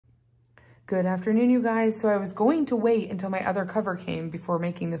Good afternoon, you guys. So I was going to wait until my other cover came before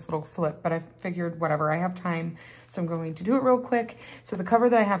making this little flip, but I figured whatever, I have time, so I'm going to do it real quick. So the cover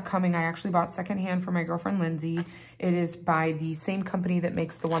that I have coming, I actually bought secondhand from my girlfriend, Lindsay. It is by the same company that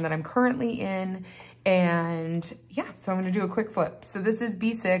makes the one that I'm currently in. And yeah, so I'm gonna do a quick flip. So this is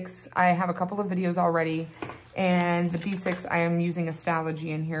B6. I have a couple of videos already, and the B6, I am using a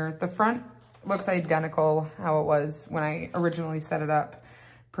Stalogy in here. The front looks identical how it was when I originally set it up.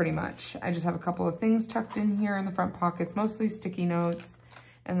 Pretty much. I just have a couple of things tucked in here in the front pockets, mostly sticky notes,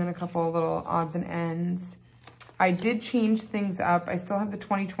 and then a couple of little odds and ends. I did change things up. I still have the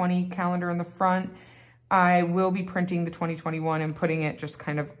 2020 calendar in the front. I will be printing the 2021 and putting it just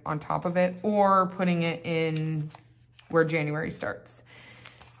kind of on top of it, or putting it in where January starts.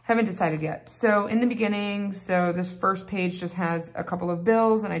 Haven't decided yet. So in the beginning, so this first page just has a couple of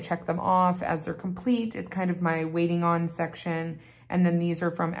bills and I check them off as they're complete. It's kind of my waiting on section. And then these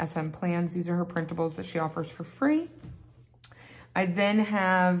are from SM Plans. These are her printables that she offers for free. I then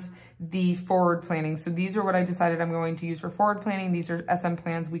have the forward planning. So these are what I decided I'm going to use for forward planning. These are SM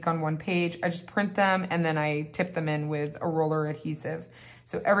Plans week on one page. I just print them and then I tip them in with a roller adhesive.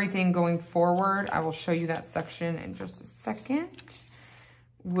 So everything going forward, I will show you that section in just a second,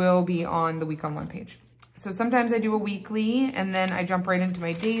 will be on the week on one page. So sometimes I do a weekly and then I jump right into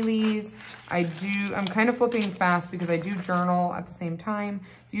my dailies. I'm kind of flipping fast because I do journal at the same time.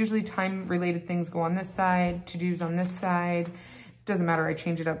 So usually time related things go on this side, to-dos on this side. Doesn't matter, I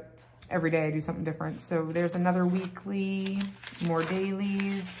change it up every day. I do something different. So there's another weekly, more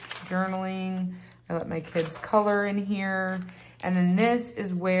dailies, journaling. I let my kids color in here. And then this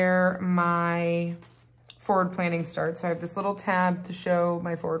is where my forward planning starts. So I have this little tab to show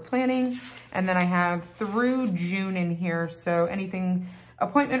my forward planning, and then I have through June in here. So anything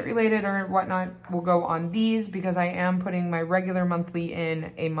appointment related or whatnot will go on these, because I am putting my regular monthly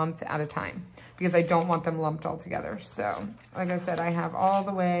in a month at a time because I don't want them lumped all together. So like I said, I have all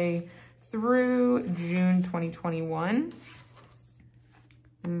the way through June 2021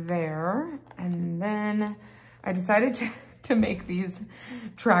 there. And then I decided to make these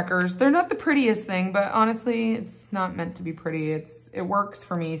trackers. They're not the prettiest thing, but honestly, it's not meant to be pretty. It works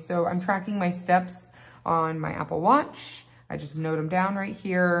for me. So I'm tracking my steps on my Apple Watch. I just note them down right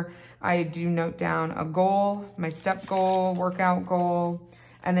here. I do note down a goal, my step goal, workout goal,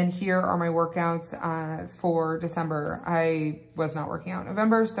 and then here are my workouts for December. I was not working out in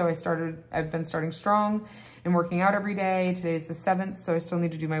November, so I've been starting strong and working out every day. Today's the 7th, so I still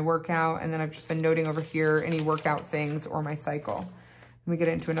need to do my workout. And then I've just been noting over here any workout things or my cycle. Then we get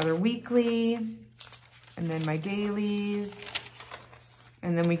into another weekly, and then my dailies.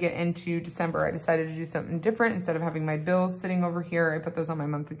 And then we get into December. I decided to do something different. Instead of having my bills sitting over here, I put those on my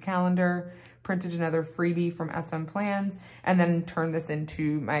monthly calendar, printed another freebie from SM Plans, and then turned this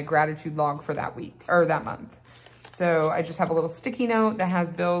into my gratitude log for that week, or that month. So I just have a little sticky note that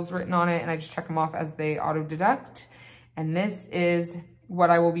has bills written on it, and I just check them off as they auto deduct. And this is what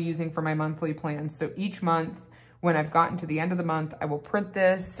I will be using for my monthly plan. So each month, when I've gotten to the end of the month, I will print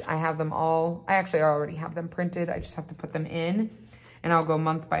this. I have them all, I actually already have them printed. I just have to put them in, and I'll go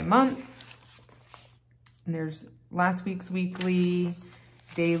month by month. And there's last week's weekly,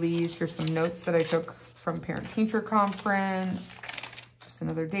 dailies. Here's some notes that I took from Parent Teacher Conference. Just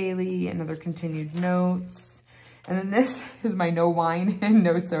another daily, another continued notes. And then this is my no wine and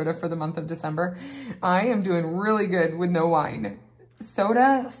no soda for the month of December. I am doing really good with no wine.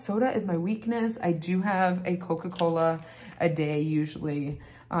 Soda is my weakness. I do have a Coca-Cola a day usually,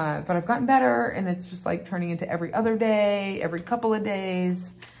 but I've gotten better, and it's just like turning into every other day, every couple of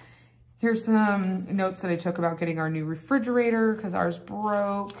days. Here's some notes that I took about getting our new refrigerator because ours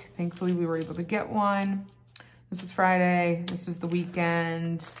broke. Thankfully, we were able to get one. This was Friday. This was the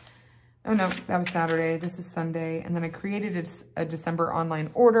weekend. Oh no, that was Saturday. This is Sunday. And then I created a December online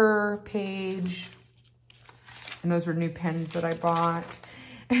order page. And those were new pens that I bought.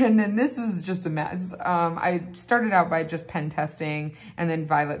 And then this is just a mess. I started out by just pen testing, and then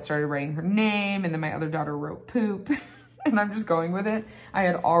Violet started writing her name, and then my other daughter wrote poop. And I'm just going with it. I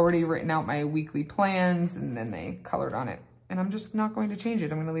had already written out my weekly plans, and then they colored on it. And I'm just not going to change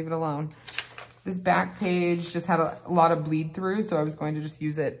it. I'm gonna leave it alone. This back page just had a lot of bleed through, so I was going to just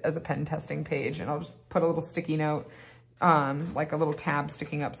use it as a pen testing page, and I'll just put a little sticky note, like a little tab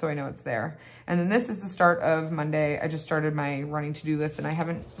sticking up so I know it's there. And then this is the start of Monday. I just started my running to-do list, and I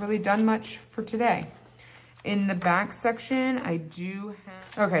haven't really done much for today. In the back section, I do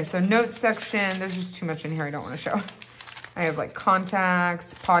have, okay, so notes section, there's just too much in here I don't want to show. I have like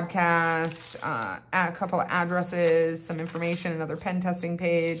contacts, podcast, a couple of addresses, some information, another pen testing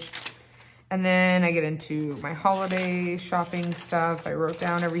page. And then I get into my holiday shopping stuff. I wrote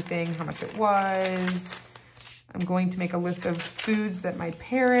down everything, how much it was. I'm going to make a list of foods that my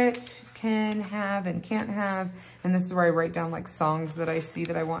parrot can have and can't have. And this is where I write down like songs that I see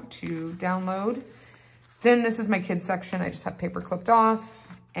that I want to download. Then this is my kids section. I just have paper clipped off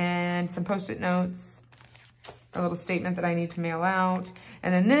and some Post-it notes, a little statement that I need to mail out.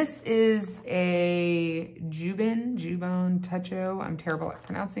 And then this is a Jubon Techo. I'm terrible at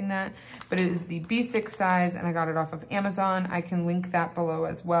pronouncing that, but it is the B6 size and I got it off of Amazon. I can link that below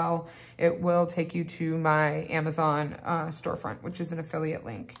as well. It will take you to my Amazon storefront, which is an affiliate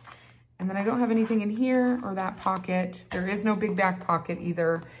link. And then I don't have anything in here or that pocket. There is no big back pocket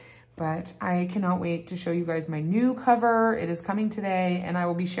either, but I cannot wait to show you guys my new cover. It is coming today and I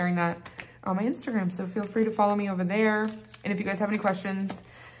will be sharing that on my Instagram. So feel free to follow me over there. And if you guys have any questions,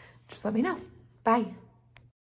 just let me know. Bye.